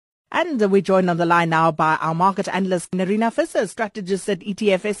And we're joined on the line now by our market analyst, Nerina Visser, strategist at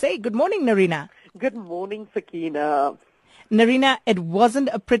ETF SA. Good morning, Nerina. Good morning, Sakina. Nerina, it wasn't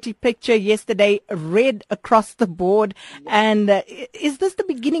a pretty picture yesterday, red across the board. And is this the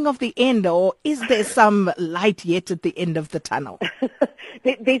beginning of the end, or is there some light yet at the end of the tunnel?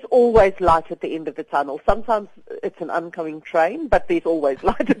 There's always light at the end of the tunnel. Sometimes it's an oncoming train, but there's always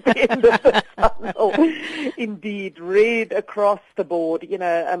light at the end of the tunnel. Indeed, red across the board. You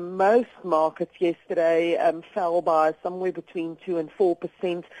know, most markets yesterday fell by somewhere between 2 and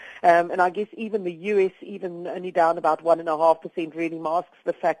 4%. And I guess even the US, even only down about 1.5%, really masks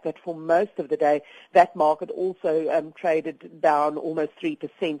the fact that for most of the day, that market also traded down almost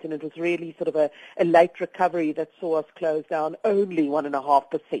 3%. And it was really sort of a late recovery that saw us close down only 1.5%.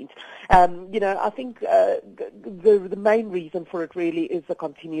 You know, I think the main reason for it really is the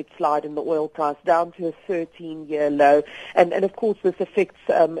continued slide in the oil price down to a 13-year low. And of course, this affects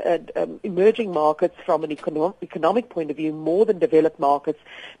emerging markets from an economic point of view more than developed markets,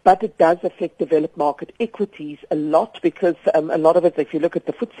 but it does affect developed market equities a lot because a lot of it, if you look at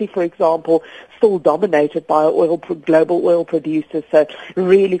the FTSE, for example, still dominated by global oil producers, so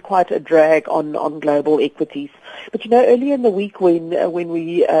really quite a drag on global equities. But you know, earlier in the week when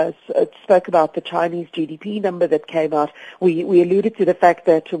we spoke about the Chinese GDP number that came out, we alluded to the fact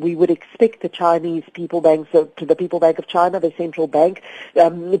that we would expect the Chinese People Bank, so to the People Bank of China, the central bank,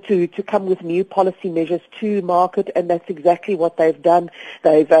 to come with new policy measures to market, and that's exactly what they've done.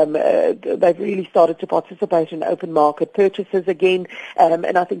 They've really started to participate in open market purchases again,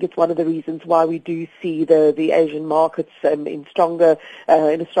 and I think it's one of the reasons why we do see the Asian markets in a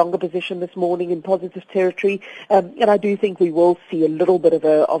stronger position this morning in positive territory. And I do think we will see a little bit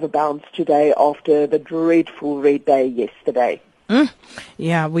of a bounce today after the dreadful red day yesterday.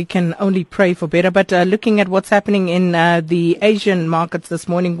 Yeah, we can only pray for better. But looking at what's happening in the Asian markets this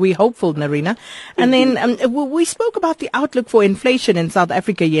morning, we're hopeful, Nerina. And then we spoke about the outlook for inflation in South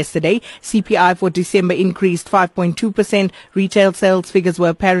Africa yesterday. CPI for December increased 5.2%. Retail sales figures were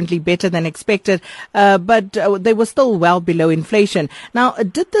apparently better than expected, but they were still well below inflation. Now,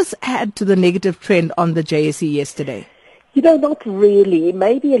 did this add to the negative trend on the JSE yesterday? You know, not really.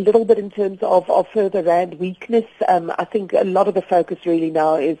 Maybe a little bit in terms of further rand weakness. I think a lot of the focus really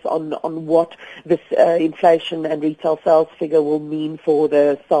now is on what this inflation and retail sales figure will mean for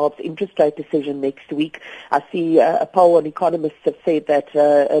the SARB's interest rate decision next week. I see a poll on economists have said that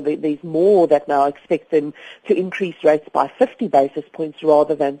there's more that now expect them to increase rates by 50 basis points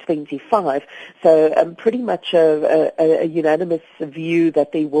rather than 25. So pretty much a unanimous view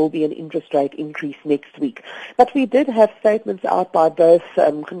that there will be an interest rate increase next week. But we did have statements out by both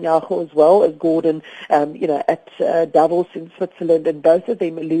Kganyago as well as Gordon, at Davos in Switzerland, and both of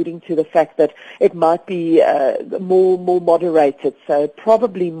them alluding to the fact that it might be more moderated. So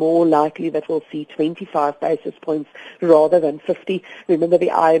probably more likely that we'll see 25 basis points rather than 50. Remember, the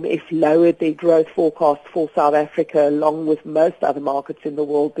IMF lowered their growth forecast for South Africa along with most other markets in the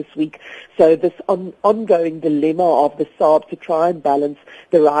world this week. So this ongoing dilemma of the SARB to try and balance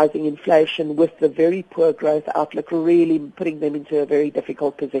the rising inflation with the very poor growth outlook really putting them into a very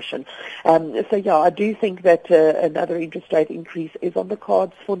difficult position. I do think that another interest rate increase is on the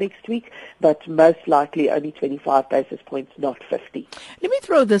cards for next week, but most likely only 25 basis points, not 50. Let me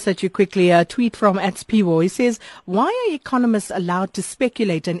throw this at you quickly. A tweet from @Spiwo. He says, why are economists allowed to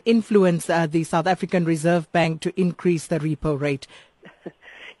speculate and influence the South African Reserve Bank to increase the repo rate?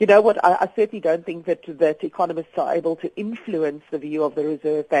 You know what, I certainly don't think that economists are able to influence the view of the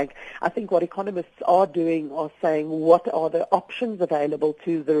Reserve Bank. I think what economists are doing are saying what are the options available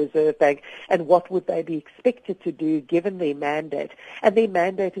to the Reserve Bank and what would they be expected to do given their mandate. And their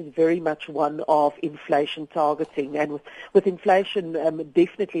mandate is very much one of inflation targeting. And with inflation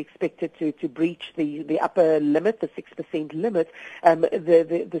definitely expected to breach the upper limit, the 6% limit,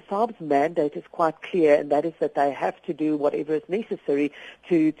 the SARB's mandate is quite clear, and that is that they have to do whatever is necessary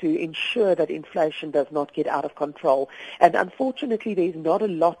to ensure that inflation does not get out of control. And unfortunately, there's not a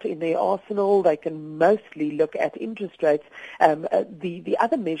lot in their arsenal. They can mostly look at interest rates. The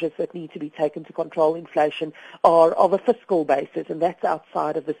other measures that need to be taken to control inflation are of a fiscal basis, and that's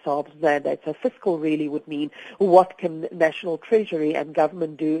outside of the SARB's mandate. So fiscal really would mean what can National Treasury and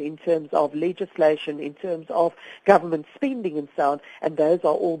government do in terms of legislation, in terms of government spending and so on, and those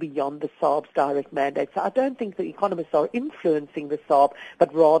are all beyond the SARB's direct mandate. So I don't think the economists are influencing the SARB, but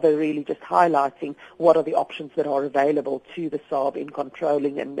rather really just highlighting what are the options that are available to the SARB in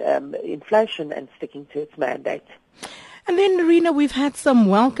controlling inflation and sticking to its mandate. And then, Nerina, we've had some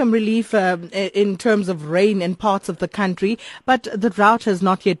welcome relief in terms of rain in parts of the country, but the drought has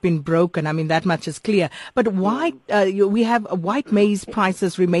not yet been broken. I mean, that much is clear. But why we have white maize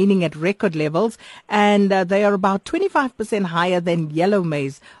prices remaining at record levels, and they are about 25% higher than yellow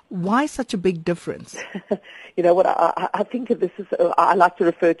maize. Why such a big difference? You know what, I think this is, I like to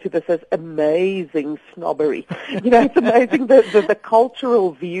refer to this as amazing snobbery. It's amazing the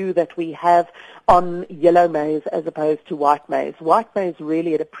cultural view that we have on yellow maize as opposed to white maize. White maize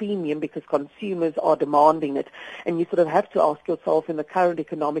really at a premium because consumers are demanding it. And you sort of have to ask yourself in the current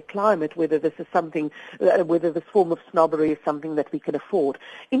economic climate whether this is something, whether this form of snobbery is something that we can afford.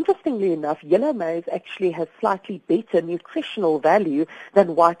 Interestingly enough, yellow maize actually has slightly better nutritional value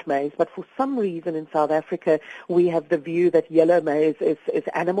than white maize. But for some reason in South Africa, we have the view that yellow maize is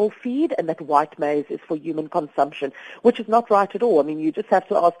animal feed and that white maize is for human consumption, which is not right at all. I mean, you just have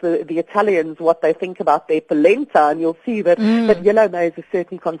to ask the Italians what they think about their polenta, and you'll see that, that yellow maize is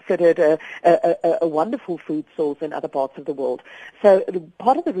certainly considered a wonderful food source in other parts of the world. So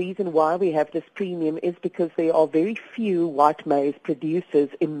part of the reason why we have this premium is because there are very few white maize producers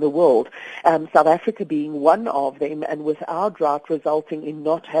in the world, South Africa being one of them, and with our drought resulting in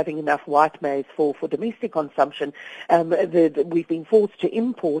not having enough white maize for domestic consumption, we've been forced to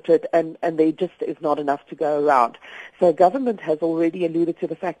import it, and there just is not enough to go around. So government has already alluded to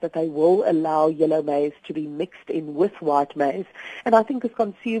the fact that they will allow yellow maize to be mixed in with white maize. And I think as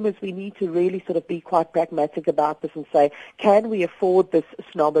consumers we need to really sort of be quite pragmatic about this and say, can we afford this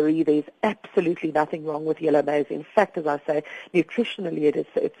snobbery? There's absolutely nothing wrong with yellow maize. In fact, as I say, nutritionally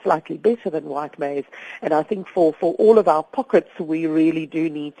it's slightly better than white maize. And I think for all of our pockets we really do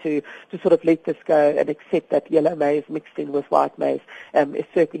need to sort of let this go and accept that yellow maize mixed in with white maize is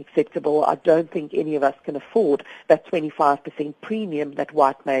certainly acceptable. I don't think any of us can afford that 25% premium that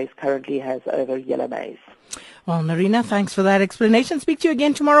white maize currently has over yellow maize. Well, Nerina, thanks for that explanation. Speak to you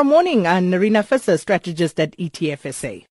again tomorrow morning. Nerina Visser, strategist at ETF SA.